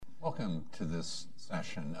Welcome to this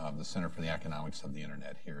session of the Center for the Economics of the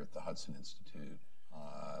Internet here at the Hudson Institute.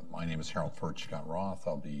 My name is Harold Furchtgott-Roth.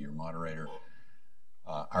 I'll be your moderator.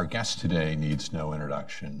 Our guest today needs no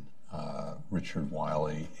introduction. Richard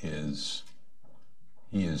Wiley is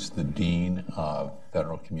the Dean of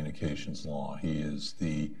Federal Communications Law. He is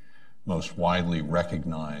the most widely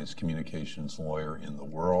recognized communications lawyer in the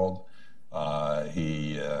world.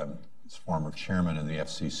 He is former chairman of the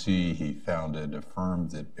FCC. He founded a firm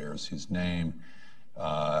that bears his name.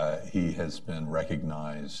 He has been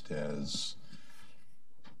recognized as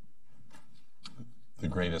the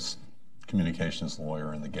greatest communications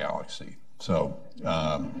lawyer in the galaxy. So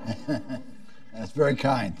that's very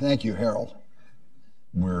kind. Thank you, Harold.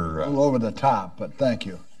 We're a little over the top, but thank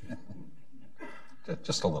you.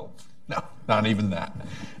 Just a little. No, not even that.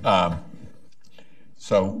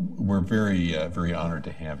 So we're very, very honored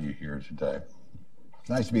to have you here today. It's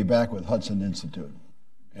nice to be back with Hudson Institute.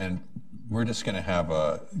 And we're just going to have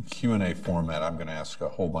a Q&A format. I'm going to ask a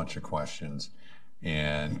whole bunch of questions,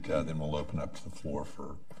 and then we'll open up to the floor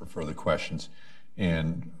for further questions.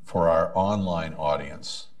 And for our online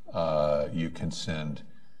audience, you can send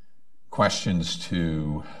questions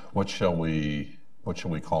to, what shall we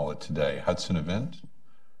call it today? Hudson Event?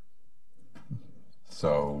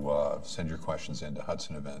 So send your questions into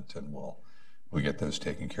Hudson Event, and we'll get those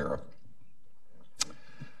taken care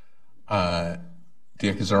of.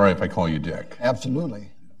 Dick, is it all right if I call you Dick? Absolutely.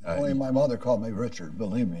 Only my mother called me Richard,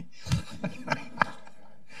 believe me.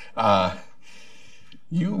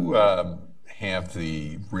 You have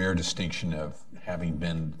the rare distinction of having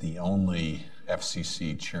been the only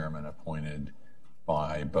FCC chairman appointed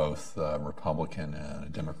by both a Republican and a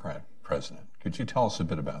Democrat president. Could you tell us a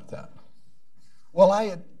bit about that? Well, I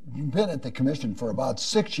had been at the commission for about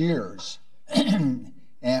 6 years, and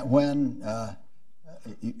when, I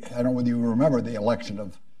don't know whether you remember the election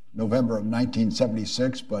of November of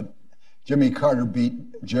 1976, but Jimmy Carter beat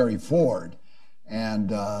Jerry Ford,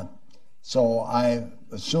 and so I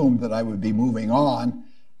assumed that I would be moving on,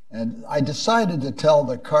 and I decided to tell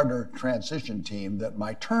the Carter transition team that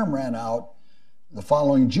my term ran out the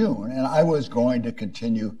following June, and I was going to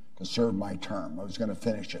continue to serve my term. I was going to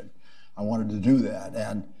finish it. I wanted to do that,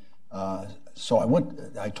 and so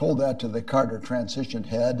I told that to the Carter transition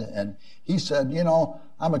head, and he said, you know,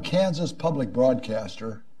 I'm a Kansas public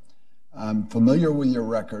broadcaster. I'm familiar with your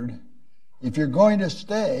record. If you're going to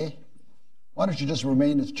stay, why don't you just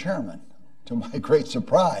remain as chairman? To my great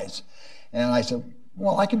surprise. And I said,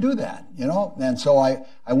 well, I can do that, you know? And so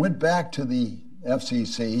I went back to the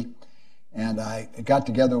FCC, and I got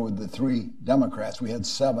together with the 3 Democrats. We had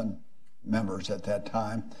 7 members at that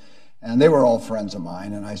time. And they were all friends of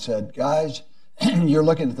mine. And I said, guys, you're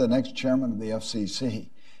looking at the next chairman of the FCC.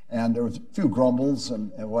 And there was a few grumbles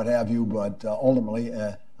and what have you, but ultimately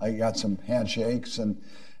I got some handshakes and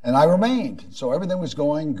I remained. So everything was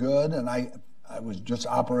going good, and I was just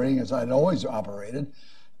operating as I'd always operated.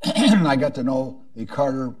 I got to know the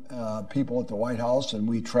Carter people at the White House, and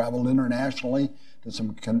we traveled internationally to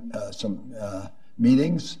some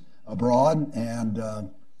meetings abroad, and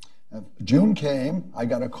June came, I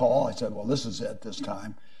got a call. I said, well, this is it this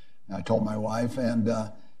time. And I told my wife, and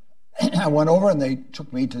I went over, and they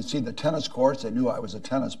took me to see the tennis courts. They knew I was a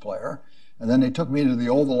tennis player. And then they took me to the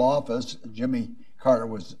Oval Office. Jimmy Carter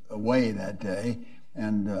was away that day,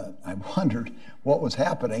 and I wondered what was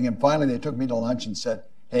happening. And finally, they took me to lunch and said,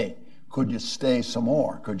 hey, could you stay some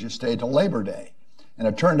more? Could you stay till Labor Day? And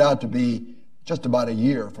it turned out to be just about a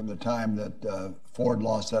year from the time that Ford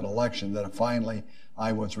lost that election that finally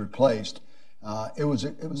I was replaced. It was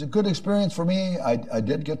a good experience for me. I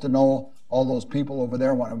did get to know all those people over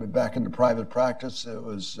there when I went back into private practice. It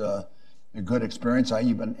was a good experience. I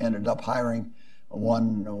even ended up hiring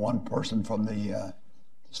one person from the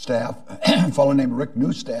staff, a fellow named Rick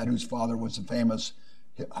Neustadt, whose father was a famous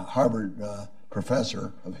Harvard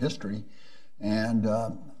professor of history, and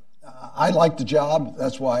I liked the job.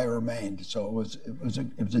 That's why I remained. So it was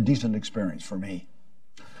a decent experience for me.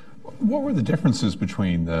 What were the differences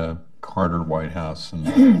between the Carter White House and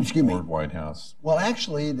the Ford White House? Well,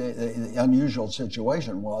 actually, the unusual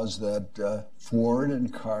situation was that Ford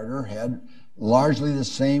and Carter had largely the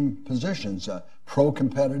same positions,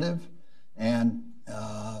 pro-competitive and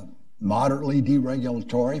moderately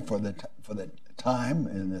deregulatory for the time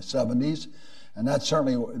in the 70s. And that's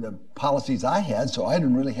certainly the policies I had, so I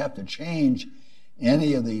didn't really have to change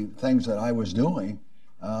any of the things that I was doing.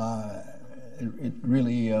 It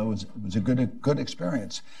really was a good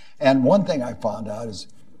experience. And one thing I found out is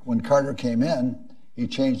when Carter came in, he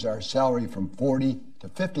changed our salary from $40,000 to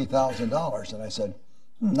 $50,000. And I said,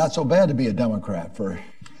 not so bad to be a Democrat for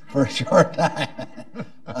a short time.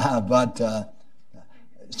 but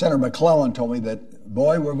Senator McClellan told me that,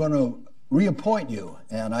 boy, we're going to reappoint you.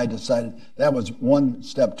 And I decided that was one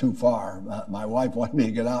step too far. My wife wanted me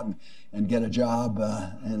to get out and get a job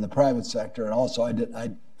in the private sector. And also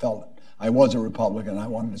I felt I was a Republican. I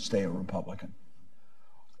wanted to stay a Republican.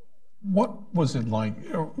 What was it like?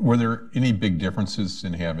 Were there any big differences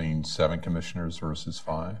in having 7 commissioners versus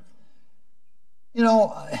 5? You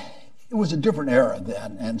know, it was a different era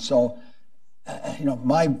then. And so, you know,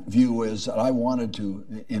 my view is that I wanted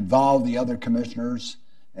to involve the other commissioners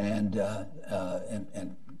and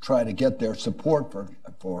try to get their support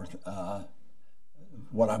for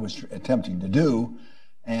what I was attempting to do.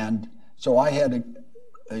 And so I had to,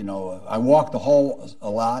 you know, I walked the hall a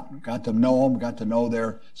lot, got to know them, got to know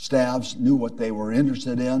their staffs, knew what they were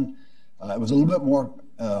interested in. It was a little bit more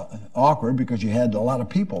awkward because you had a lot of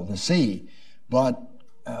people to see. But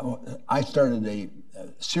I started a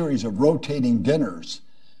series of rotating dinners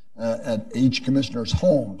at each commissioner's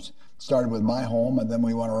homes. Started with my home, and then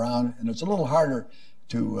we went around. And it's a little harder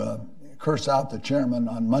to curse out the chairman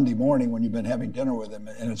on Monday morning when you've been having dinner with him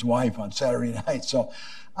and his wife on Saturday night. So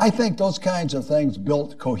I think those kinds of things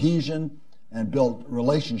built cohesion and built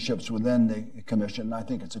relationships within the commission. I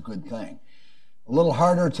think it's a good thing. A little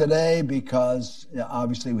harder today because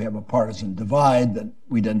obviously we have a partisan divide that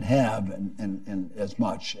we didn't have in as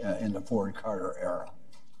much in the Ford Carter era.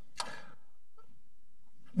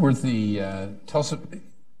 Were the tell us,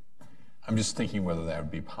 I'm just thinking whether that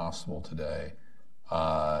would be possible today.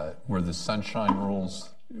 Were the sunshine rules?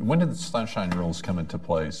 When did the sunshine rules come into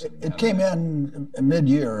place? It came in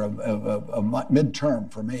mid-year of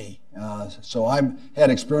midterm for me. So I had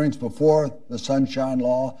experience before the sunshine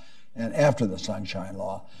law and after the sunshine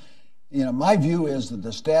law. You know, my view is that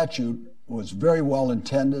the statute was very well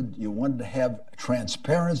intended. You wanted to have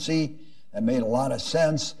transparency. That made a lot of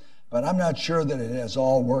sense, but I'm not sure that it has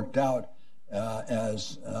all worked out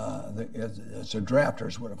as the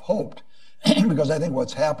drafters would have hoped. Because I think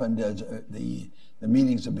what's happened is the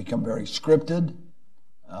meetings have become very scripted,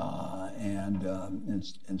 and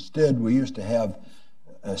instead we used to have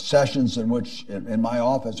sessions in which, in my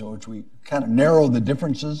office, in which we kind of narrowed the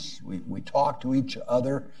differences. We talked to each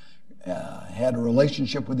other, had a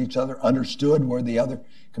relationship with each other, understood where the other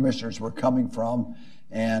commissioners were coming from,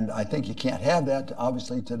 and I think you can't have that,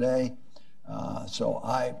 obviously, today. So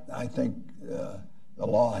I think the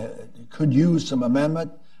law could use some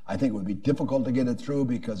amendment. I think it would be difficult to get it through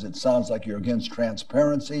because it sounds like you're against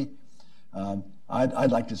transparency.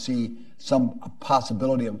 I'd like to see some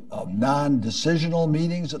possibility of non-decisional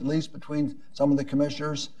meetings, at least between some of the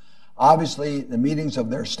commissioners. Obviously, the meetings of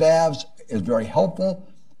their staffs is very helpful,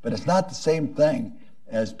 but it's not the same thing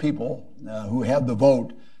as people who have the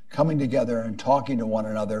vote coming together and talking to one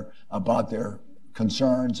another about their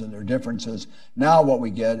concerns and their differences. Now what we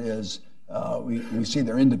get is we see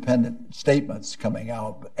their independent statements coming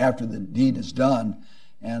out after the deed is done,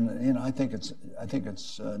 and you know I think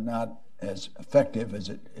it's not as effective as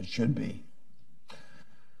it should be.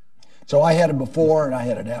 So I had it before and I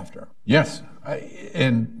had it after. Yes,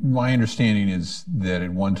 and my understanding is that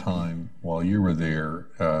at one time while you were there,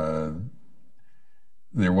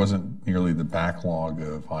 there wasn't nearly the backlog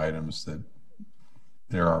of items that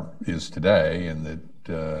there is today, and that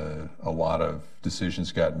a lot of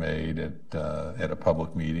decisions got made at a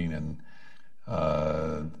public meeting, and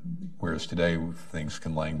whereas today things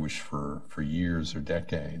can languish for years or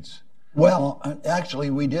decades. Well, actually,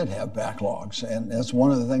 we did have backlogs, and that's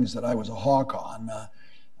one of the things that I was a hawk on.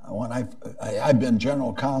 When I've been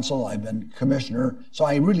general counsel, I've been commissioner, so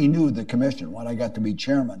I really knew the commission when I got to be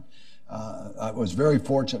chairman. I was very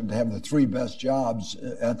fortunate to have the 3 best jobs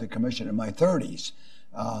at the commission in my 30s.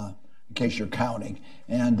 In case you're counting.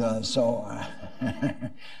 And I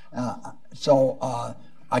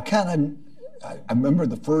remember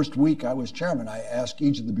the first week I was chairman, I asked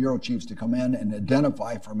each of the bureau chiefs to come in and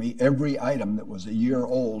identify for me every item that was a year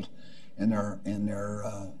old in their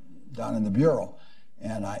down in the bureau.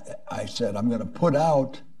 And I said, I'm going to put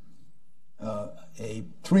out a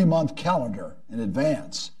 3-month calendar in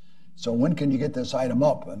advance. So when can you get this item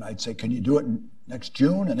up? And I'd say, can you do it next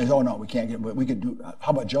June? And they said, oh no, we can't get it, but we could do,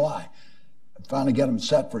 how about July? I'd finally get them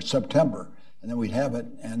set for September, and then we'd have it,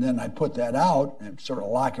 and then I'd put that out and sort of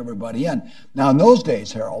lock everybody in. Now in those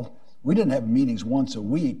days, Harold, we didn't have meetings once a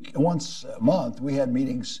month, we had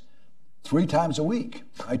meetings 3 times a week.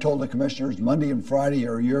 I told the commissioners Monday and Friday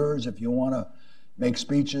are yours. If you want to make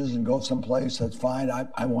speeches and go someplace, that's fine.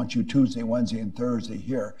 I want you Tuesday, Wednesday, and Thursday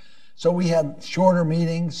here. So we had shorter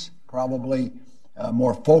meetings, probably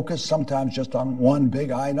more focused, sometimes just on one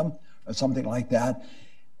big item or something like that.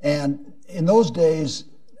 And in those days,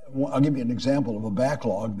 I'll give you an example of a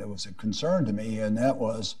backlog that was a concern to me, and that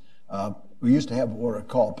was we used to have what are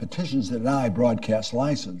called petitions to deny broadcast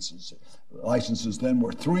licenses. Licenses then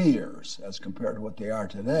were 3 years as compared to what they are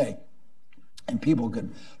today. And people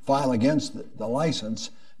could file against the license.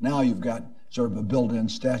 Now you've got sort of a built-in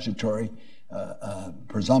statutory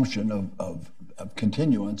presumption of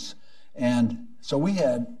continuance. And so we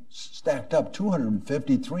had stacked up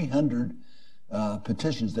 250, 300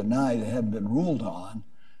 petitions denied that hadn't been ruled on.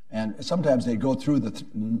 And sometimes they go through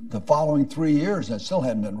the following 3 years that still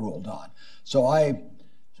hadn't been ruled on. So I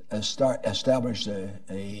established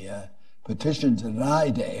a petition to deny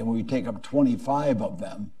day, and we take up 25 of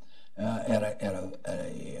them at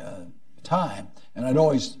a time. And I'd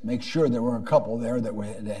always make sure there were a couple there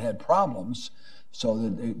that had problems, so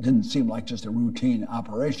that it didn't seem like just a routine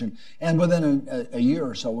operation. And within a year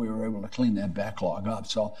or so, we were able to clean that backlog up.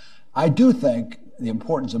 So I do think the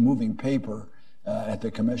importance of moving paper at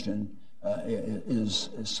the commission is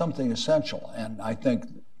something essential. And I think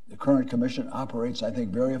the current commission operates, I think,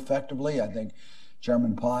 very effectively. I think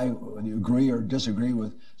Chairman Pai, whether you agree or disagree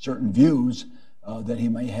with certain views that he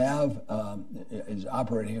may have, is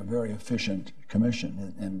operating a very efficient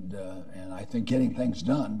commission, and I think getting things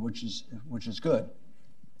done, which is good.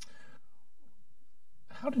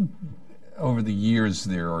 How did, over the years,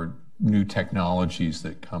 there are new technologies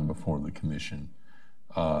that come before the commission,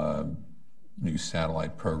 new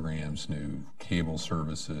satellite programs, new cable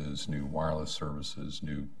services, new wireless services,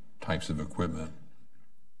 new types of equipment.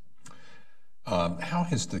 How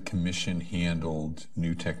has the commission handled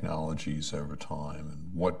new technologies over time,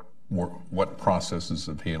 and what processes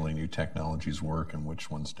of handling new technologies work and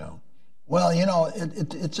which ones don't? Well, you know,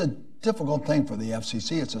 it's a difficult thing for the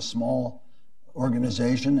FCC. It's a small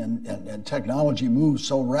organization, and technology moves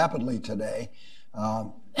so rapidly today.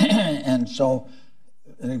 And so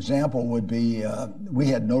an example would be we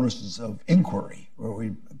had notices of inquiry where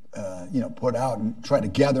we put out and try to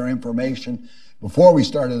gather information before we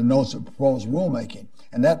started the notice of proposed rulemaking.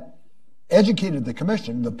 And that educated the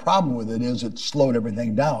commission. The problem with it is it slowed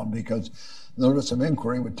everything down, because notice of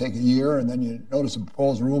inquiry would take a year, and then you notice of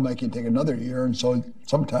proposed rulemaking take another year, and so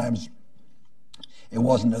sometimes it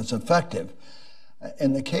wasn't as effective.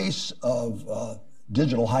 In the case of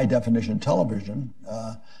digital high-definition television,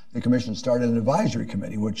 the commission started an advisory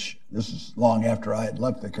committee, which this is long after I had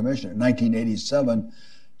left the commission. In 1987,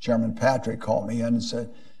 Chairman Patrick called me in and said,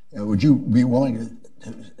 would you be willing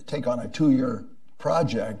to take on a 2-year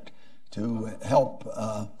project to help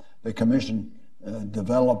the commission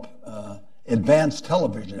develop advanced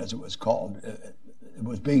television, as it was called? It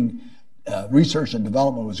was being research and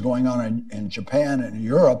development was going on in Japan and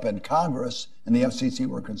Europe, and Congress and the FCC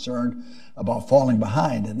were concerned about falling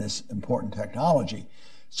behind in this important technology.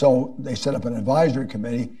 So they set up an advisory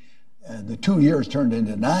committee. The 2 years turned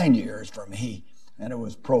into 9 years for me, and it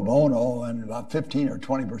was pro bono and about 15 or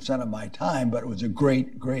 20% of my time, but it was a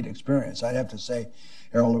great, great experience. I'd have to say,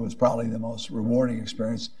 Harold, it was probably the most rewarding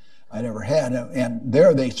experience I'd ever had. And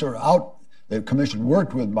there they the commission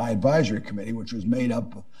worked with my advisory committee, which was made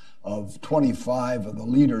up of 25 of the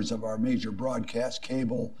leaders of our major broadcast,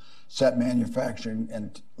 cable, set manufacturing,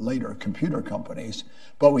 and later computer companies.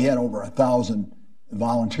 But we had over 1,000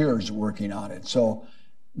 volunteers working on it. So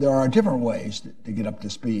there are different ways to get up to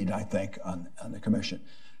speed, I think, on the commission.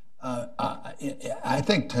 I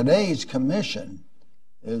think today's commission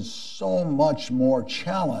is so much more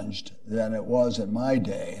challenged than it was in my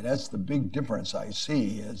day. And that's the big difference I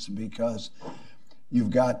see, is because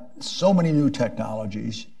you've got so many new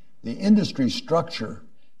technologies. The industry structure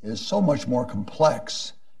is so much more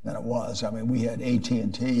complex than it was. I mean, we had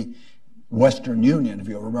AT&T, Western Union, if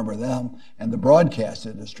you'll remember them, and the broadcast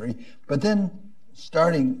industry. But then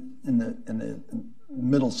starting in the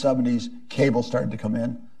middle 70s, cable started to come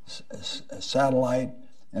in, satellite,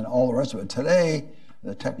 and all the rest of it. Today,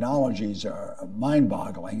 the technologies are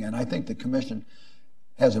mind-boggling, and I think the commission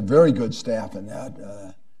has a very good staff in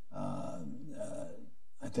that.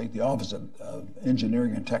 I think the Office of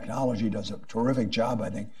Engineering and Technology does a terrific job. I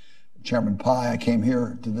think Chairman Pai, I came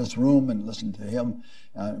here to this room and listened to him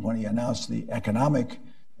when he announced the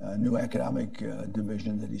new economic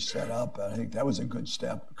division that he set up. I think that was a good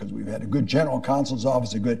step, because we've had a good general counsel's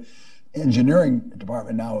office, a good engineering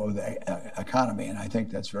department now of the economy, and I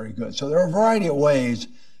think that's very good. So there are a variety of ways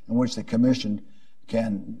in which the commission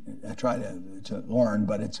can try to learn,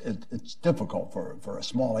 but it's difficult for a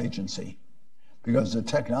small agency, because the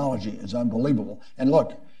technology is unbelievable. And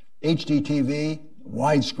look, HDTV,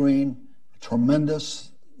 widescreen, tremendous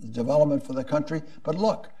development for the country. But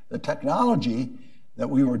look, the technology that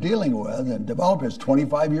we were dealing with and developed is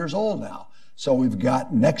 25 years old now. So we've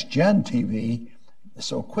got next-gen TV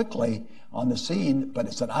so quickly on the scene, but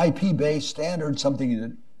it's an IP-based standard, something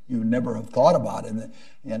that you never have thought about in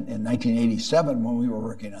 1987 when we were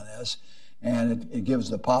working on this. And it gives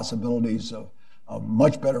the possibilities of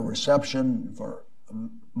much better reception for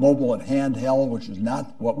mobile and handheld, which is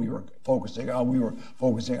not what we were focusing on. We were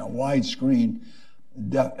focusing on widescreen,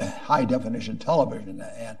 high-definition television.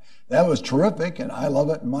 And that was terrific, and I love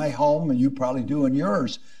it in my home, and you probably do in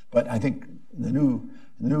yours. But I think the new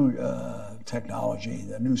technology,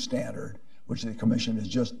 the new standard, which the Commission has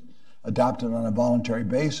just adopted on a voluntary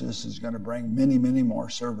basis, is going to bring many, many more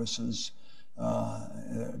services.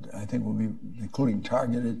 I think will be including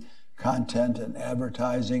targeted content and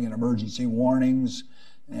advertising and emergency warnings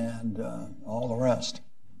and all the rest,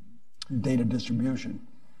 data distribution.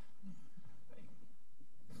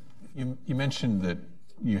 You mentioned that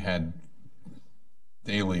you had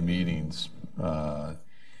daily meetings.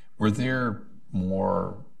 Were there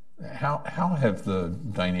more? How have the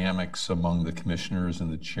dynamics among the commissioners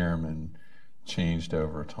and the chairman changed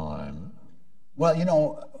over time? Well, you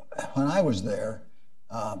know, when I was there,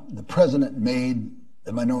 the president made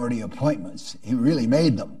the minority appointments. He really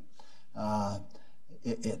made them.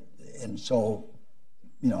 And so,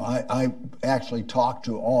 you know, I actually talked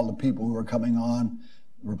to all the people who were coming on,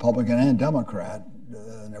 Republican and Democrat.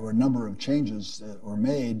 There were a number of changes that were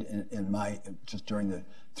made just during the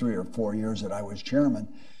 3 or 4 years that I was chairman.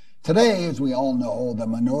 Today, as we all know, the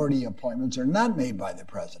minority appointments are not made by the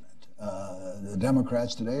president. The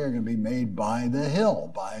Democrats today are going to be made by the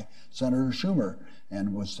Hill, by Senator Schumer,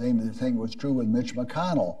 and the same thing was true with Mitch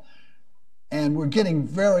McConnell. And we're getting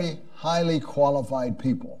very highly qualified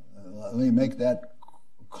people. Let me make that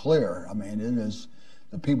clear. I mean, it is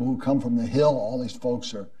the people who come from the Hill. All these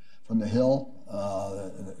folks are from the Hill,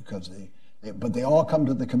 but they all come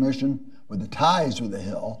to the Commission with the ties with the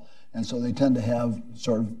Hill, and so they tend to have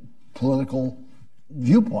sort of political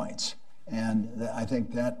viewpoints. And I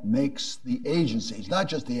think that makes the agencies, not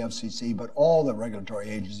just the FCC, but all the regulatory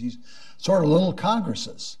agencies, sort of little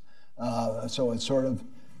Congresses. So it's sort of,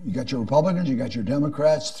 you got your Republicans, you got your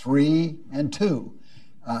Democrats, 3 and 2.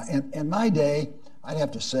 In my day, I'd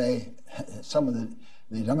have to say some of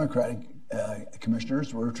the Democratic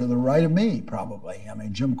commissioners were to the right of me, probably. I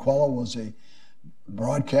mean, Jim Quello was a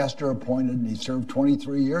broadcaster appointed, and he served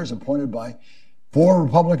 23 years, appointed by 4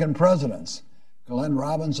 Republican presidents. Glenn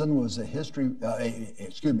Robinson was a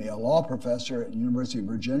law professor at the University of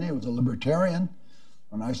Virginia. He was a libertarian.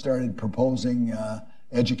 When I started proposing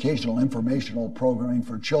educational informational programming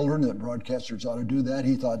for children, that broadcasters ought to do that,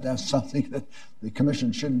 he thought that's something that the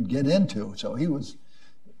Commission shouldn't get into. So he was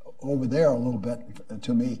over there a little bit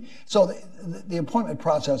to me. So the appointment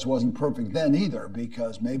process wasn't perfect then either,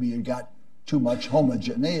 because maybe you got too much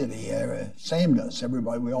homogeneity, sameness.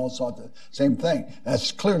 Everybody, we all thought the same thing.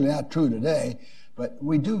 That's clearly not true today, but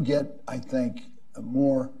we do get, I think, a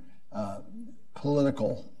more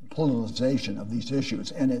politicization of these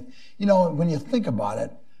issues. And you know, when you think about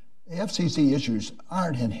it, the FCC issues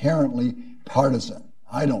aren't inherently partisan,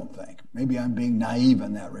 I don't think. Maybe I'm being naive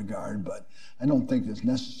in that regard, but I don't think it's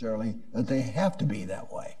necessarily that they have to be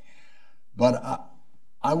that way. But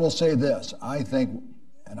I will say this, I think,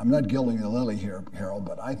 and I'm not gilding the lily here, Harold,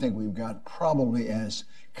 but I think we've got probably as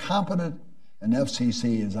competent an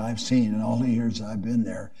FCC as I've seen in all the years I've been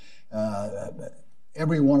there.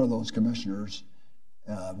 Every one of those commissioners,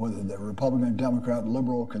 whether they're Republican, Democrat,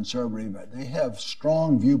 liberal, conservative, they have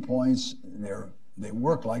strong viewpoints. They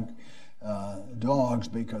work like dogs,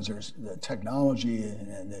 because there's the technology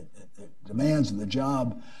and the demands of the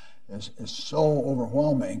job is so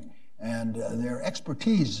overwhelming, and their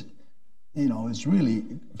expertise, you know, is really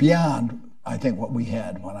beyond, I think, what we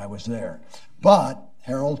had when I was there. But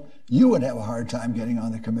Harold, you would have a hard time getting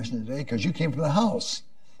on the Commission today because you came from the House.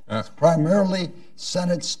 Primarily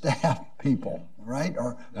Senate staff people, right?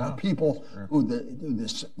 Or people who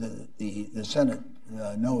the Senate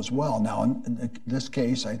knows well. Now, in this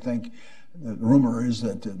case, I think the rumor is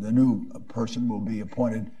that the new person will be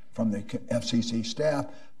appointed from the FCC staff,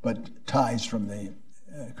 but ties from the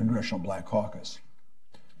Congressional Black Caucus.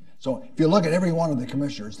 So if you look at every one of the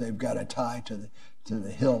commissioners, they've got a tie to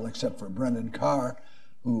the Hill, except for Brendan Carr,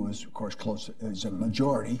 who is, of course, is a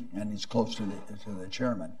majority, and he's close to the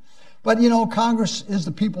chairman. But, you know, Congress is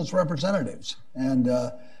the people's representatives, and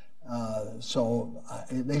so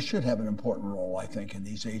they should have an important role, I think, in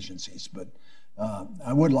these agencies. But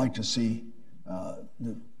I would like to see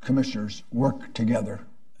the commissioners work together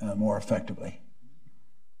more effectively.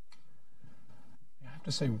 I have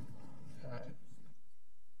to say,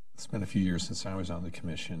 it's been a few years since I was on the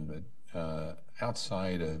Commission, but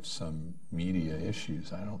outside of some media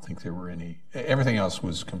issues, I don't think there were any. Everything else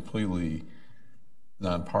was completely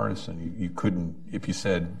nonpartisan. You couldn't, if you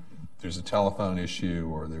said there's a telephone issue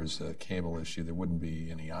or there's a cable issue, there wouldn't be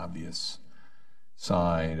any obvious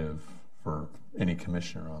side for any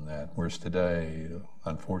commissioner on that. Whereas today,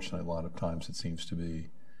 unfortunately, a lot of times it seems to be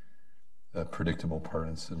a predictable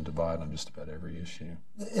partisan divide on just about every issue.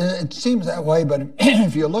 It seems that way, but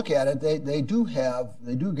if you look at it, they do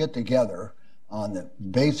get together on the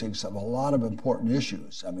basics of a lot of important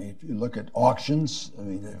issues. I mean, if you look at auctions, I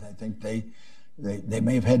mean, I think they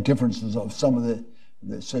may have had differences of some of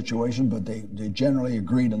the situation, but they generally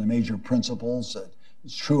agreed on the major principles.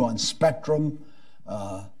 It's true on spectrum,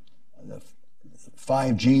 the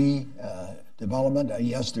 5G development.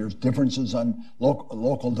 Yes, there's differences on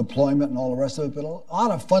local deployment and all the rest of it, but a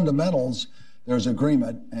lot of fundamentals, there's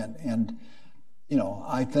agreement. And you know,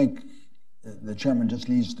 I think the chairman just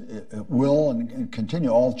needs to, and continue,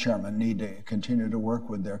 all chairmen need to continue to work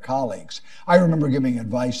with their colleagues. I remember giving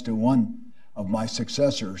advice to one of my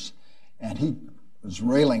successors, and he was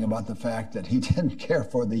railing about the fact that he didn't care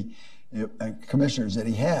for the commissioners that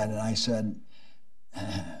he had. And I said,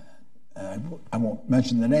 I won't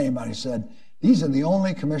mention the name, but I said, these are the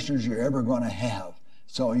only commissioners you're ever going to have.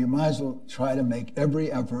 So you might as well try to make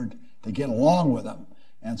every effort to get along with them.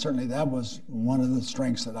 And certainly that was one of the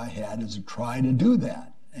strengths that I had, is to try to do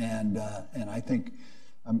that. And I think,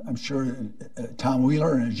 I'm sure Tom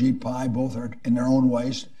Wheeler and Ajit Pai both are, in their own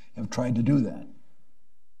ways, have tried to do that.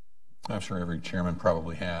 I'm sure every chairman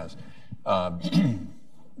probably has.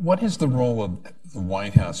 What has the role of the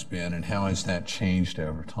White House been, and how has that changed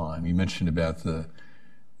over time? You mentioned about the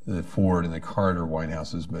Ford and the Carter White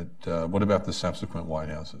Houses, but what about the subsequent White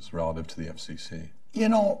Houses relative to the FCC? You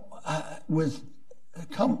know, with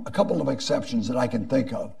a couple of exceptions that I can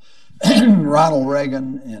think of, Ronald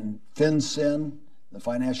Reagan and FinCEN, the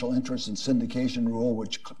Financial Interest and Syndication Rule,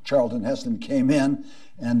 which Charlton Heston came in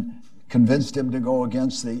and convinced him to go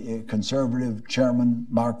against the conservative chairman,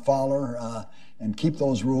 Mark Fowler, and keep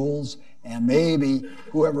those rules. And maybe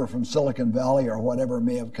whoever from Silicon Valley or whatever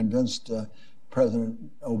may have convinced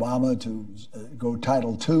President Obama to go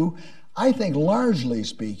Title II. I think largely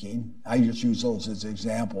speaking, I just use those as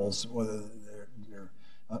examples, whether they're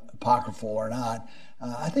apocryphal or not.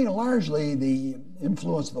 I think largely the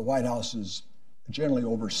influence of the White House is generally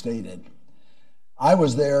overstated. I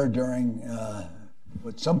was there during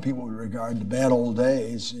what some people would regard the bad old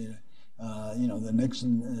days, you know, the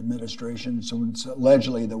Nixon administration. So it's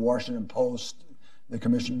allegedly the Washington Post, the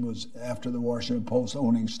commission was after the Washington Post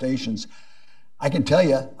owning stations. I can tell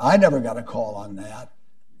you, I never got a call on that.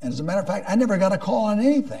 And as a matter of fact, I never got a call on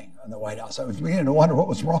anything on the White House. I was beginning to wonder what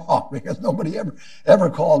was wrong, because nobody ever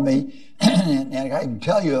called me. And I can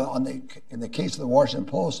tell you, in the case of the Washington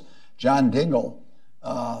Post, John Dingell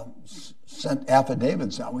sent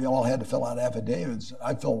affidavits out. We all had to fill out affidavits.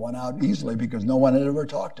 I filled one out easily because no one had ever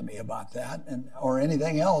talked to me about that or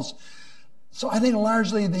anything else. So I think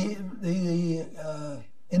largely the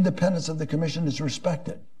independence of the commission is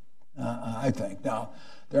respected, I think. Now,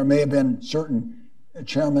 there may have been certain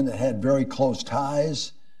chairmen that had very close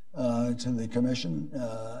ties to the commission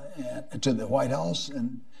and to the White House,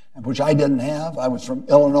 and which I didn't have. I was from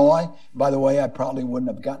Illinois. By the way, I probably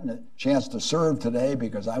wouldn't have gotten a chance to serve today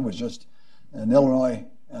because I was just an Illinois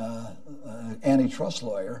antitrust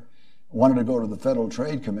lawyer. Wanted to go to the Federal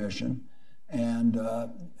Trade Commission, and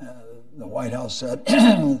the White House said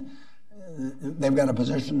they've got a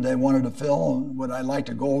position they wanted to fill. Would I like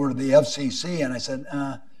to go over to the FCC? And I said,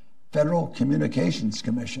 Federal Communications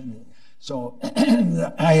Commission. So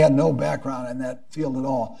I had no background in that field at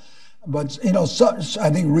all. But, you know, so I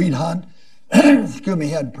think Reed Hunt, excuse me,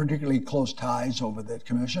 had particularly close ties over the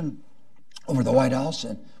commission, over the White House,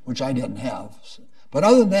 which I didn't have. But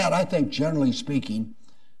other than that, I think generally speaking,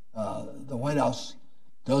 the White House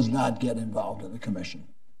does not get involved in the commission.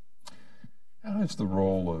 How has the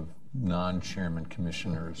role of non-chairman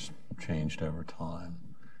commissioners changed over time?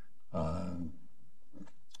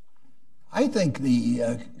 I think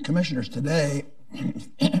the commissioners today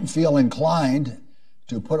feel inclined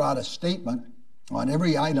to put out a statement on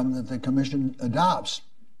every item that the commission adopts.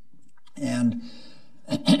 And,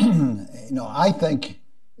 you know, I think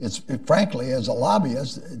frankly, as a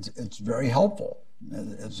lobbyist, it's very helpful.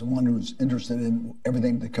 As someone who's interested in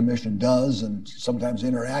everything the commission does and sometimes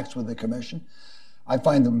interacts with the commission, I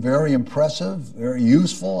find them very impressive, very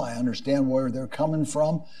useful. I understand where they're coming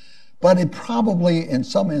from. But it probably, in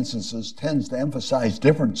some instances, tends to emphasize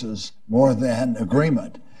differences more than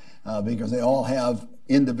agreement, because they all have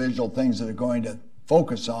individual things that are going to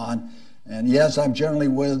focus on. And yes, I'm generally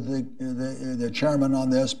with the chairman on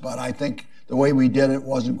this, but I think the way we did it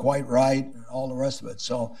wasn't quite right, and all the rest of it.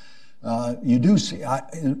 So you do see,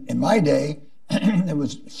 in my day, it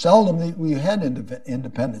was seldom that we had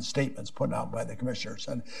independent statements put out by the commissioners.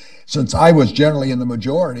 And since I was generally in the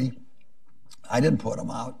majority, I didn't put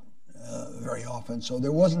them out very often. So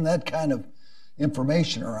there wasn't that kind of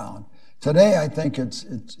information around. Today, I think it's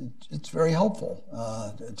very helpful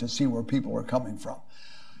to see where people are coming from.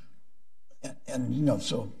 And you know,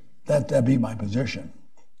 so that'd be my position.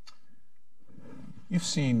 You've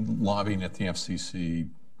seen lobbying at the FCC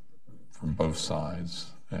from both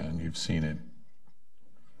sides, and you've seen it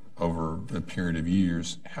over a period of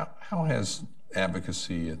years. How has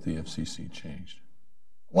advocacy at the FCC changed?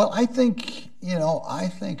 Well, I think, you know,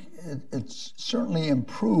 it's certainly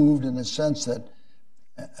improved in the sense that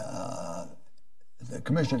the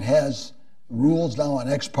commission has rules now on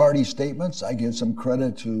ex-parte statements. I give some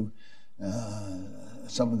credit to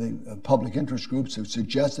some of the public interest groups who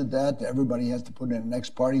suggested that everybody has to put in an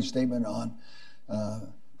ex-parte statement on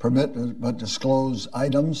permit but disclose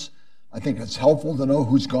items. I think it's helpful to know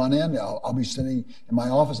who's gone in. I'll be sitting in my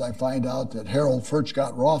office. I find out that Harold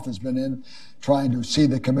Furchtgott-Roth has been in trying to see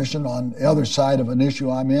the commission on the other side of an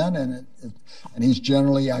issue I'm in, and he's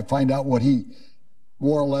generally, I find out what he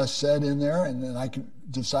more or less said in there, and then I can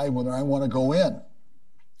decide whether I want to go in.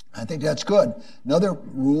 I think that's good. Another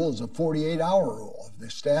rule is a 48-hour rule. If the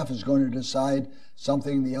staff is going to decide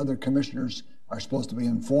something, the other commissioners are supposed to be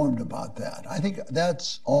informed about that. I think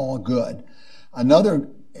that's all good. Another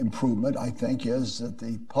improvement, I think, is that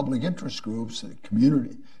the public interest groups, the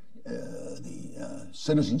community, the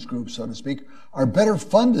citizens groups, so to speak, are better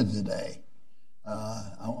funded today.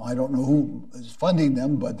 I don't know who is funding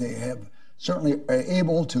them, but they have certainly are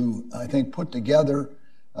able to, I think, put together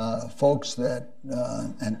folks that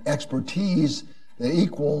and expertise that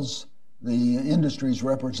equals the industry's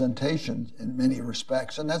representation in many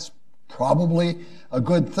respects, and that's probably a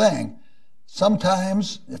good thing.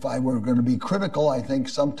 Sometimes, if I were going to be critical, I think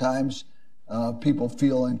sometimes people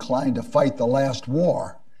feel inclined to fight the last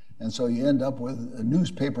war, and so you end up with a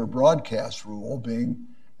newspaper broadcast rule being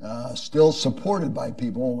still supported by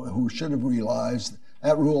people who should have realized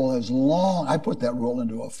that rule has long, I put that rule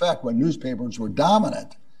into effect when newspapers were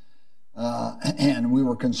dominant, and we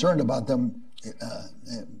were concerned about them,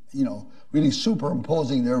 you know, really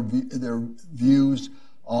superimposing their views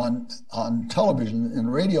on television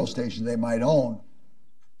and radio stations they might own.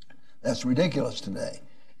 That's ridiculous today,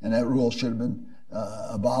 and that rule should have been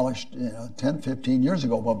abolished, 10, 15 years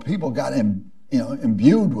ago. But people got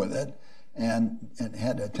imbued with it and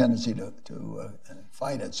had a tendency to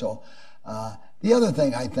fight it. So the other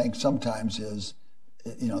thing I think sometimes is,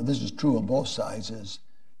 this is true on both sides, is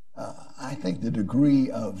I think the degree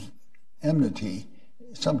of enmity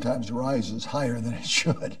sometimes rises higher than it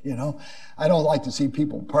should. I don't like to see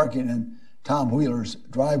people parking in Tom Wheeler's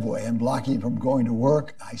driveway and blocking him from going to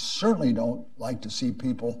work. I certainly don't like to see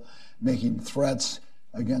people making threats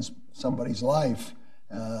against somebody's life,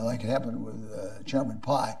 like it happened with Chairman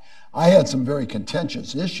Pai. I had some very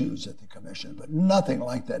contentious issues at the commission, but nothing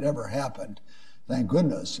like that ever happened, thank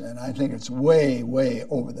goodness. And I think it's way, way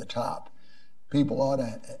over the top. People ought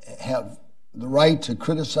to have the right to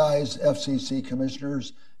criticize FCC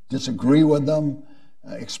commissioners, disagree with them,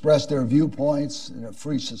 express their viewpoints in a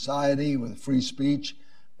free society with free speech,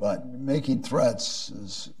 but making threats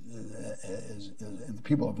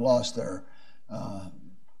people have lost their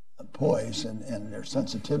poise and their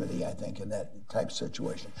sensitivity, I think, in that type of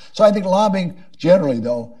situation. So I think lobbying generally,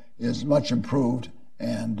 though, is much improved,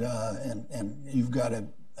 and you've got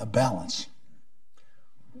a balance.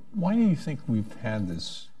 Why do you think we've had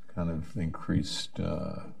this kind of increased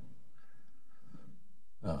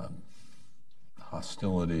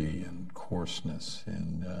hostility and coarseness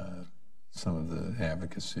in some of the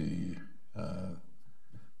advocacy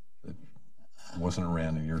that wasn't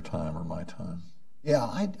around in your time or my time? Yeah,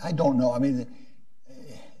 I don't know. I mean,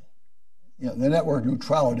 the network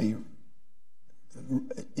neutrality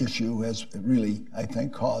issue has really, I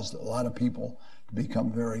think, caused a lot of people to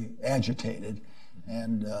become very agitated,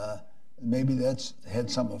 and maybe that's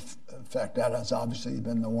had some effect. That has obviously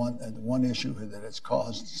been the one issue that has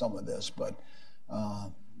caused some of this, but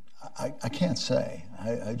I can't say.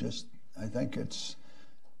 I think it's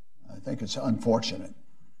unfortunate.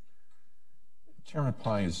 Chairman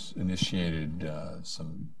Pai has initiated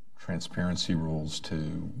some transparency rules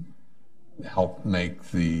to help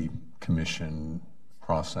make the commission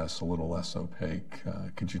process a little less opaque.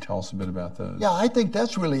 Could you tell us a bit about those? Yeah, I think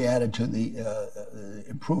that's really added to the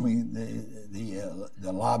improving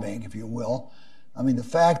the lobbying, if you will. I mean, the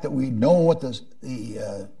fact that we know what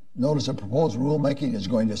the notice of proposed rulemaking is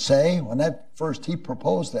going to say. When he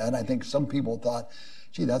proposed that, I think some people thought,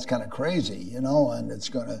 gee, that's kind of crazy, and it's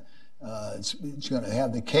going to It's going to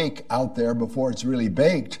have the cake out there before it's really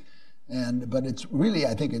baked. But it's really,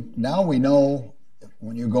 I think, now we know,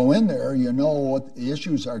 when you go in there, you know what the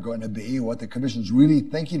issues are going to be, what the commission's really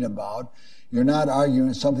thinking about. You're not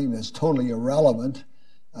arguing something that's totally irrelevant.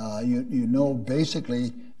 You know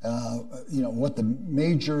basically, what the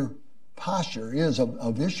major posture is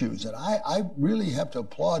of issues. And I really have to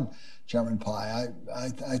applaud Chairman Pai.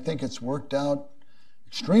 I think it's worked out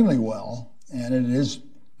extremely well, and it has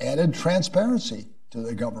added transparency to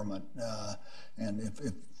the government. And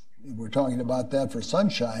if we're talking about that for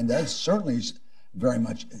sunshine, that's certainly very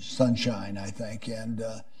much sunshine, I think. And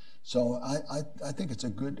so I think it's a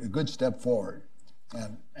good step forward.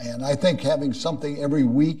 And I think having something every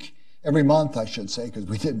week, every month, I should say, because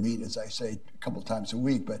we did meet, as I say, a couple times a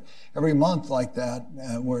week, but every month like that,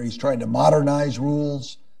 where he's trying to modernize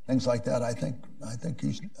rules, things like that, I think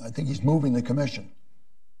he's moving the commission.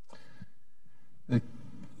 The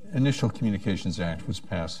Initial Communications Act was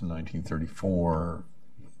passed in 1934.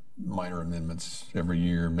 Minor amendments every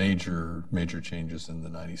year, major changes in the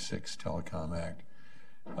 96 Telecom Act.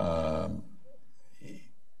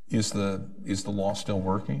 Is the law still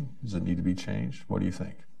working? Does it need to be changed? What do you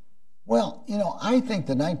think? Well, I think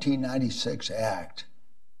the 1996 Act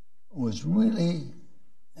was really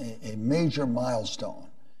a major milestone.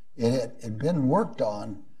 It had been worked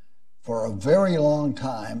on for a very long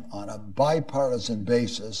time on a bipartisan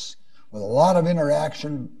basis, with a lot of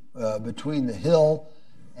interaction between the Hill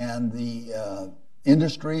and the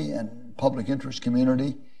industry and public interest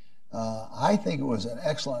community. I think it was an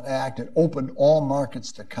excellent act. It opened all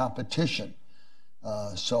markets to competition.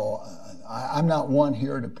 So I'm not one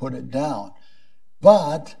here to put it down.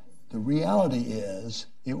 But the reality is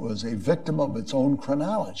it was a victim of its own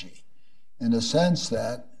chronology, in the sense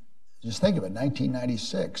that, just think of it,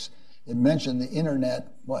 1996, it mentioned the internet,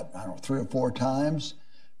 3 or 4 times.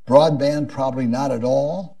 Broadband, probably not at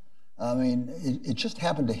all. I mean, it just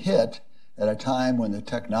happened to hit at a time when the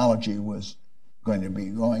technology was going to be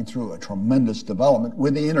going through a tremendous development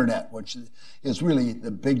with the internet, which is really the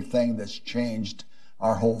big thing that's changed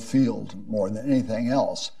our whole field more than anything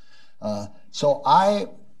else. So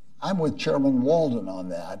I'm with Chairman Walden on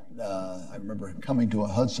that. I remember coming to a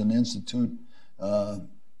Hudson Institute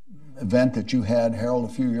event that you had, Harold,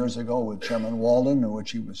 a few years ago with Chairman Walden, in which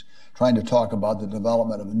he was trying to talk about the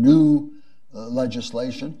development of new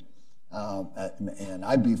legislation. And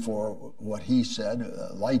I'd be for what he said,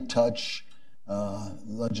 light touch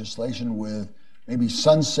legislation with maybe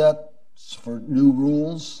sunsets for new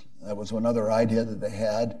rules. That was another idea that they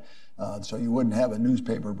had. So you wouldn't have a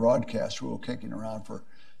newspaper broadcast rule kicking around for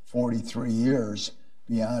 43 years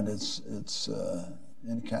beyond its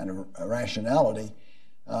any kind of rationality.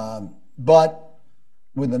 But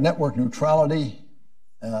with the network neutrality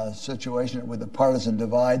situation, with the partisan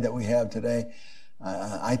divide that we have today,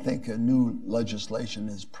 I think a new legislation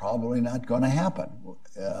is probably not going to happen,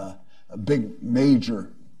 a big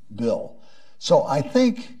major bill. So I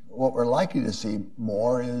think what we're likely to see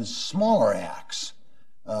more is smaller acts.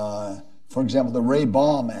 For example, the Ray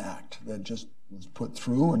Baum Act that just was put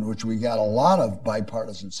through, in which we got a lot of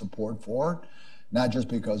bipartisan support for, not just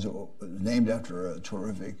because it was named after a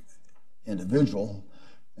terrific individual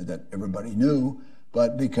that everybody knew,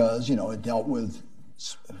 but because, it dealt with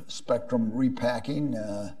spectrum repacking,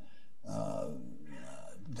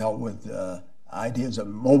 dealt with ideas of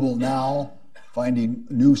mobile now, finding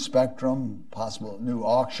new spectrum, possible new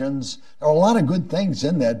auctions. There are a lot of good things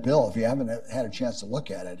in that bill. If you haven't had a chance to look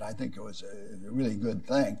at it, I think it was a really good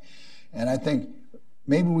thing. And I think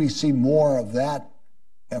maybe we see more of that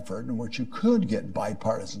effort in which you could get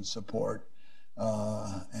bipartisan support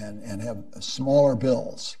and have smaller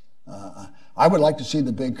bills. I would like to see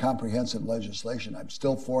the big comprehensive legislation. I'm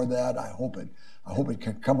still for that. I hope it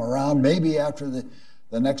can come around maybe after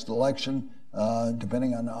the next election,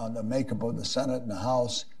 depending on the makeup of the Senate and the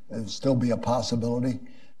House. It'll still be a possibility,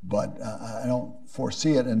 but I don't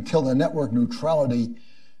foresee it until the network neutrality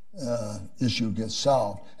issue gets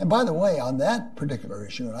solved. And by the way, on that particular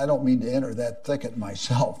issue, and I don't mean to enter that thicket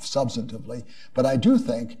myself substantively, but I do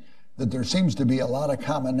think that there seems to be a lot of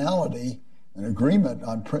commonality and agreement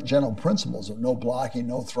on general principles of no blocking,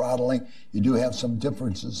 no throttling. You do have some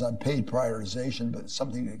differences on paid prioritization, but it's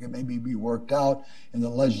something that can maybe be worked out in the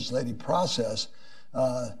legislative process.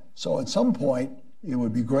 So at some point, it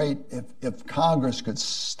would be great if Congress could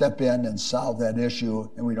step in and solve that issue,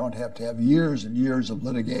 and we don't have to have years and years of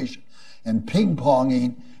litigation and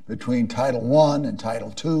ping-ponging between Title I and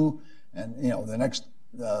Title II, and the next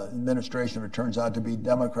administration, if it turns out to be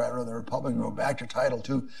Democrat or the Republican, go back to Title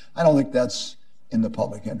II. I don't think that's in the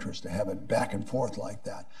public interest to have it back and forth like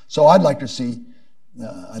that. So I'd like to see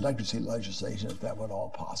I'd like to see legislation if that were at all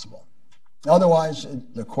possible. Otherwise,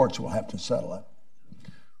 the courts will have to settle it.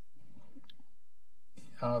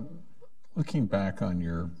 Looking back on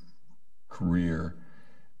your career,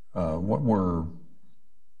 what were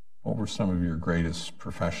some of your greatest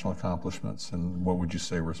professional accomplishments, and what would you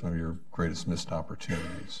say were some of your greatest missed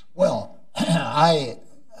opportunities? Well, I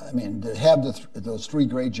mean, to have those three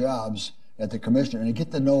great jobs at the commission and to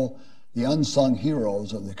get to know the unsung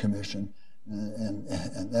heroes of the commission, and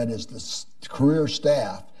that is the career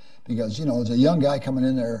staff, because, you know, as a young guy coming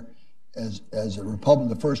in there as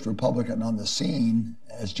the first Republican on the scene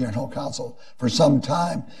as general counsel for some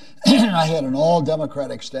time, I had an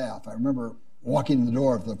all-Democratic staff. I remember walking in the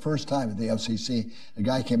door for the first time at the FCC, a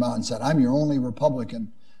guy came out and said, "I'm your only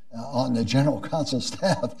Republican on the general counsel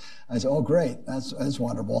staff." I said, "Oh, great, that's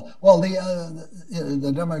wonderful." Well,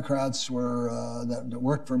 the Democrats that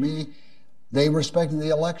worked for me, they respected the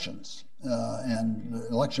elections and the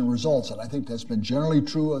election results, and I think that's been generally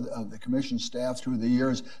true of the commission staff through the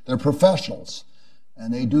years. They're professionals,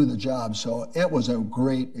 and they do the job. So it was a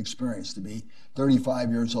great experience to be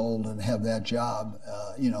 35 years old and have that job,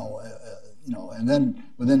 And then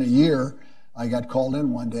within a year, I got called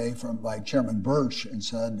in one day by Chairman Birch and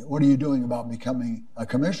said, "What are you doing about becoming a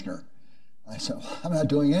commissioner?" I said, "Well, I'm not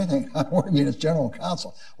doing anything. I'm working as general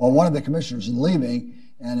counsel." Well, one of the commissioners is leaving,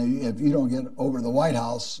 and if you don't get over the White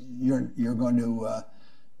House, you're going to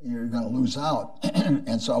lose out.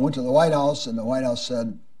 And so I went to the White House, and the White House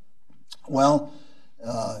said, "Well,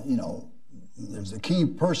 there's a key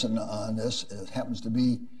person on this. It happens to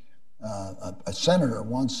be a senator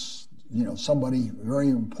wants." Somebody very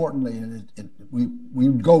importantly, and we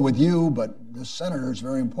would go with you, but this senator is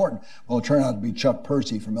very important. Well, it turned out to be Chuck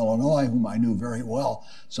Percy from Illinois, whom I knew very well.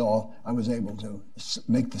 So I was able to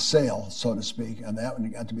make the sale, so to speak, on that when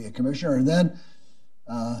he got to be a commissioner. And then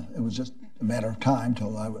it was just a matter of time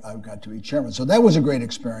till I got to be chairman. So that was a great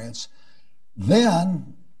experience.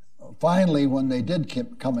 Then, finally, when they did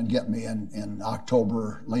come and get me in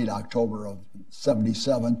late October of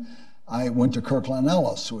 '77, I went to Kirkland &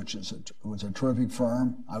 Ellis, which was a terrific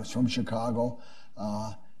firm. I was from Chicago,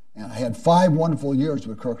 and I had 5 wonderful years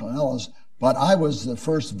with Kirkland & Ellis, but I was the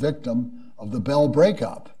first victim of the Bell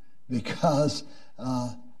breakup because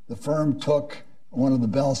the firm took one of the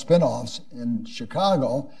Bell spinoffs in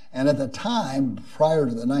Chicago, and at the time, prior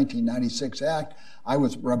to the 1996 Act, I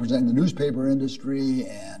was representing the newspaper industry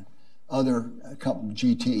and other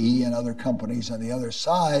GTE and other companies on the other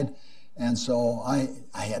side. And so I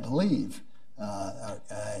had to leave,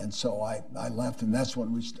 and so I left, and that's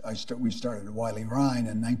when we started Wiley Ryan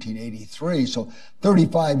in 1983. So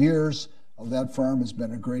 35 years of that firm has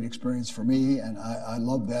been a great experience for me, and I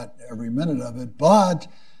love that every minute of it. But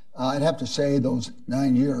I'd have to say those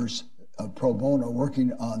 9 years of pro bono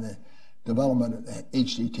working on the development of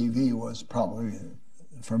HDTV was probably,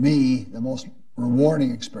 for me, the most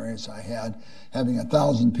rewarding experience I had, having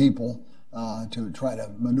 1,000 people to try to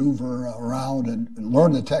maneuver around and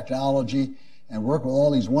learn the technology and work with all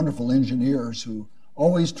these wonderful engineers who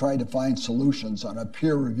always try to find solutions on a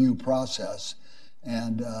peer review process.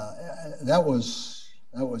 And that was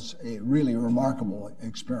a really remarkable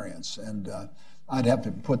experience. And I'd have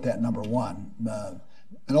to put that number one.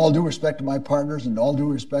 In all due respect to my partners and all due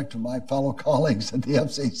respect to my fellow colleagues at the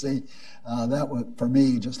FCC, that would, for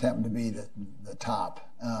me, just happened to be the top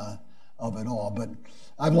of it all. But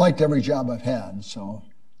I've liked every job I've had, so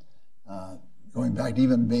going back to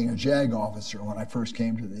even being a JAG officer when I first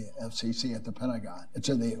came to the FCC at the Pentagon,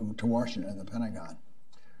 to Washington at the Pentagon.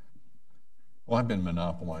 Well, I've been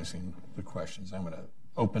monopolizing the questions. I'm going to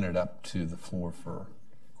open it up to the floor for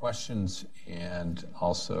questions and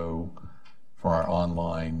also for our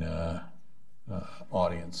online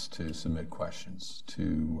audience to submit questions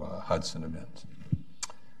to Hudson event.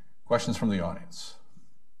 Questions from the audience.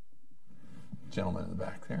 Gentleman in the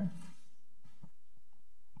back there.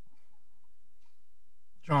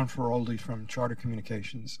 John Feroldi from Charter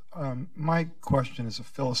Communications. My question is a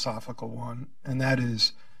philosophical one, and that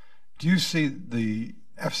is, do you see the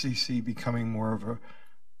FCC becoming more of a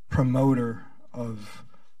promoter of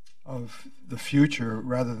the future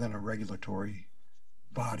rather than a regulatory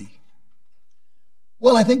body?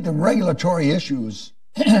 Well, I think the regulatory issues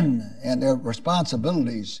and their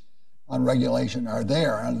responsibilities on regulation are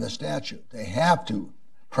there under the statute. They have to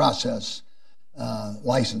process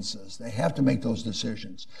licenses. They have to make those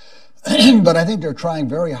decisions. But I think they're trying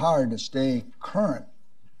very hard to stay current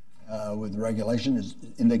with regulation, as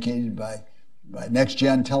indicated by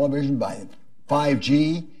next-gen television, by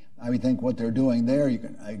 5G. I think what they're doing there, you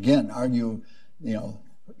can, again, argue,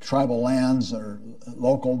 tribal lands or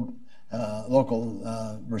local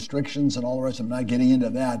local restrictions and all the rest. I'm not getting into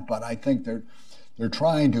that, but I think they're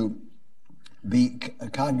trying to be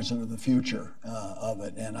cognizant of the future of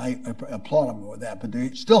it, and I applaud them with that. But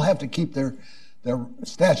they still have to keep their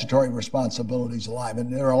statutory responsibilities alive.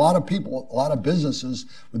 And there are a lot of people, a lot of businesses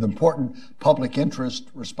with important public interest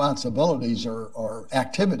responsibilities or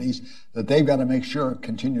activities that they've got to make sure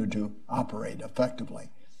continue to operate effectively.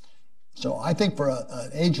 So I think for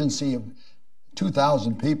an agency of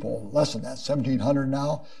 2,000 people, less than that, 1,700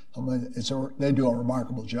 now, they do a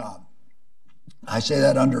remarkable job. I say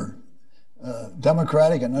that under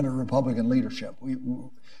Democratic and under Republican leadership.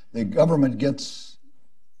 The government gets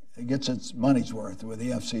its money's worth with the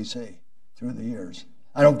FCC through the years.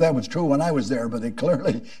 I don't know if that was true when I was there, but it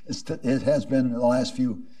clearly it has been in the last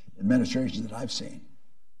few administrations that I've seen.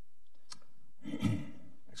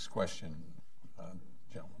 Next question,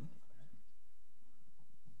 gentlemen.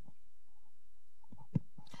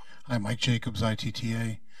 Hi, Mike Jacobs,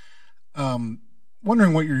 ITTA.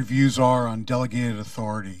 Wondering what your views are on delegated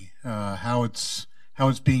authority, how it's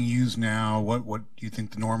being used now, what do you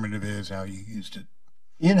think the normative is, how you used it?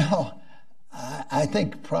 You know, I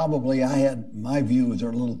think probably my views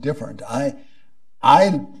are a little different. I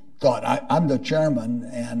thought I'm the chairman,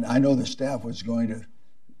 and I know the staff was going to,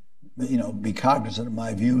 be cognizant of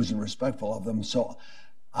my views and respectful of them. So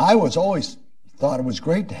I always thought it was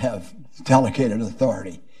great to have delegated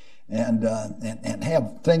authority and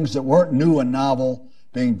have things that weren't new and novel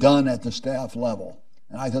being done at the staff level.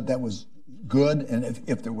 And I thought that was good, and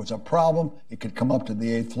if there was a problem, it could come up to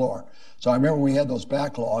the 8th floor. So I remember we had those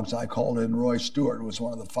backlogs. I called in Roy Stewart, who was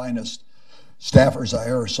one of the finest staffers I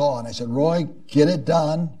ever saw, and I said, Roy, get it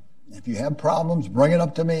done. If you have problems, bring it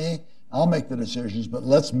up to me. I'll make the decisions, but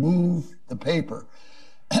let's move the paper.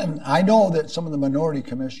 And I know that some of the minority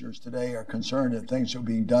commissioners today are concerned that things are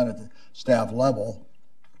being done at the staff level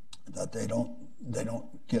that they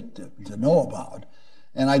don't get to know about.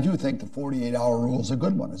 And I do think the 48-hour rule is a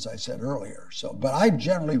good one, as I said earlier. But I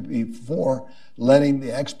generally be for letting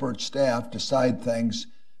the expert staff decide things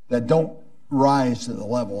that don't rise to the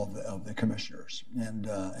level of the commissioners.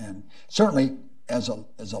 And certainly, as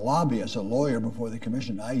a lobbyist, a lawyer before the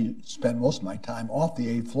commission, I spend most of my time off the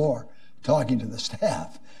 8th floor talking to the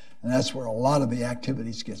staff, and that's where a lot of the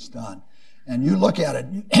activities gets done. And you look at it,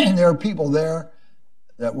 and there are people there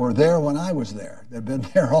that were there when I was there. They've been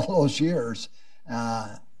there all those years.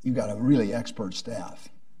 You've got a really expert staff.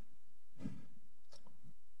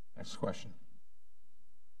 Next question.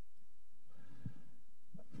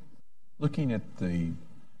 Looking at the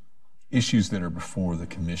issues that are before the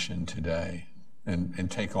commission today,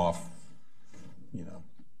 and take off,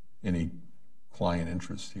 any client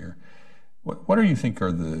interest here, what do you think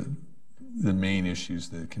are the main issues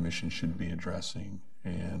the commission should be addressing,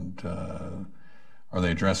 and are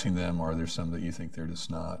they addressing them, or are there some that you think they're just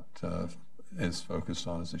not as focused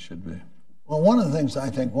on as they should be? Well, one of the things I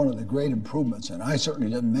think one of the great improvements, and I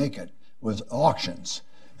certainly didn't make it, was auctions.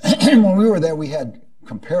 When we were there, we had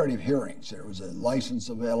comparative hearings. There was a license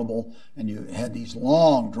available, and you had these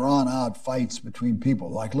long, drawn-out fights between people,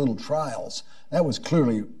 like little trials. That was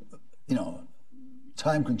clearly,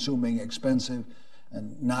 time-consuming, expensive,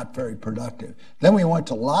 and not very productive. Then we went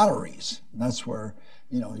to lotteries. And that's where,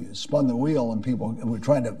 you spun the wheel, and people were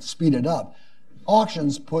trying to speed it up.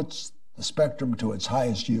 Auctions puts the spectrum to its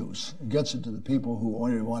highest use. It gets it to the people who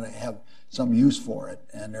only want to have some use for it,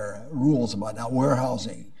 and there are rules about now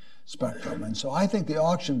warehousing spectrum. And so I think the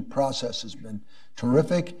auction process has been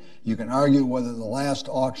terrific. You can argue whether the last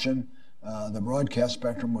auction, the broadcast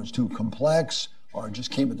spectrum, was too complex or it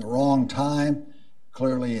just came at the wrong time.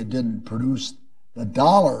 Clearly it didn't produce the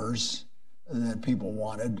dollars that people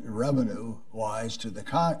wanted revenue-wise to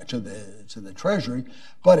the Treasury,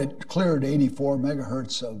 but it cleared 84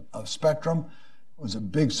 megahertz of spectrum. It was a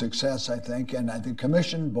big success, I think, and I think the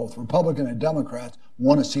Commission, both Republican and Democrats,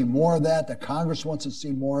 want to see more of that. The Congress wants to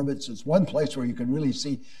see more of it. So it's one place where you can really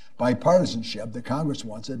see bipartisanship. The Congress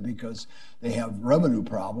wants it because they have revenue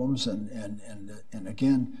problems, and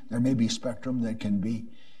again, there may be spectrum that can be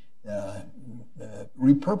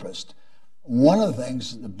repurposed. One of the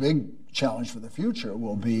things, the big challenge for the future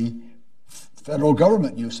will be federal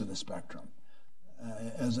government use of the spectrum.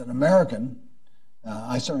 As an American,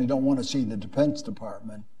 I certainly don't want to see the Defense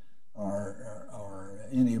Department or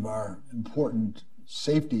any of our important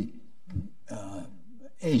safety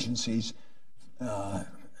agencies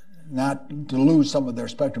not to lose some of their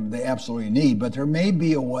spectrum they absolutely need. But there may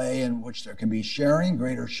be a way in which there can be sharing,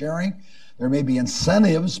 greater sharing. There may be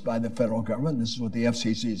incentives by the federal government, this is what the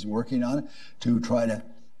FCC is working on, to try to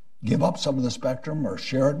give up some of the spectrum or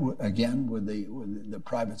share it again with the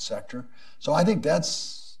private sector. So I think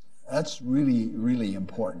that's That's really, really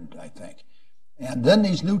important, I think. And then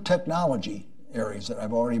these new technology areas that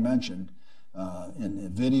I've already mentioned, in the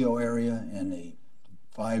video area, in the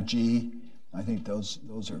 5G, I think those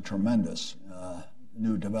are tremendous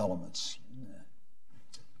new developments.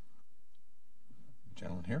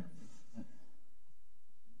 Gentleman here.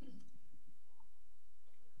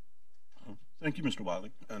 Thank you, Mr.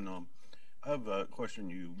 Wiley. And I have a question.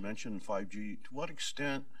 You mentioned 5G. To what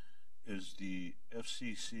extent is the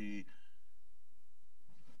FCC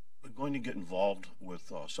going to get involved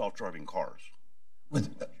with self-driving cars? With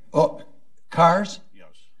cars? Yes.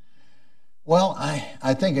 Well,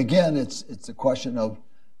 I think again it's a question of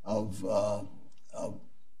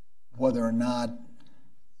whether or not,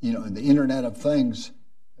 you know, the Internet of Things,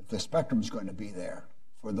 if the spectrum is going to be there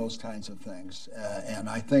for those kinds of things, and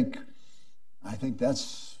I think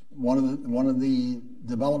that's one of the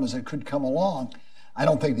developments that could come along. I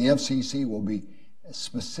don't think the FCC will be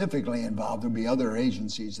specifically involved. There'll be other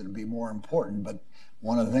agencies that'll be more important, but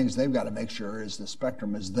one of the things they've got to make sure is the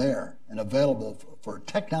spectrum is there and available for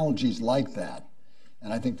technologies like that.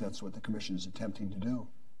 And I think that's what the Commission is attempting to do.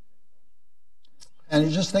 And you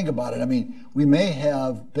just think about it. I mean, we may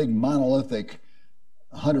have big monolithic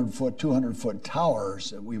 100-foot, 200-foot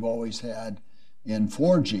towers that we've always had in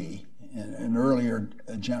 4G in earlier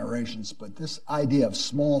generations, but this idea of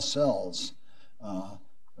small cells,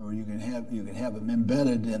 or you can have them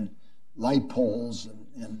embedded in light poles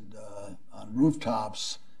and on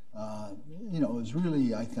rooftops, you know, is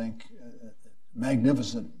really, I think, a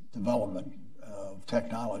magnificent development of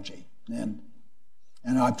technology. And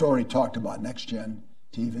I've already talked about next-gen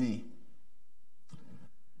TV.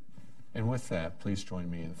 And with that, please join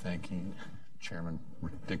me in thanking Chairman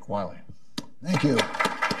Dick Wiley. Thank you.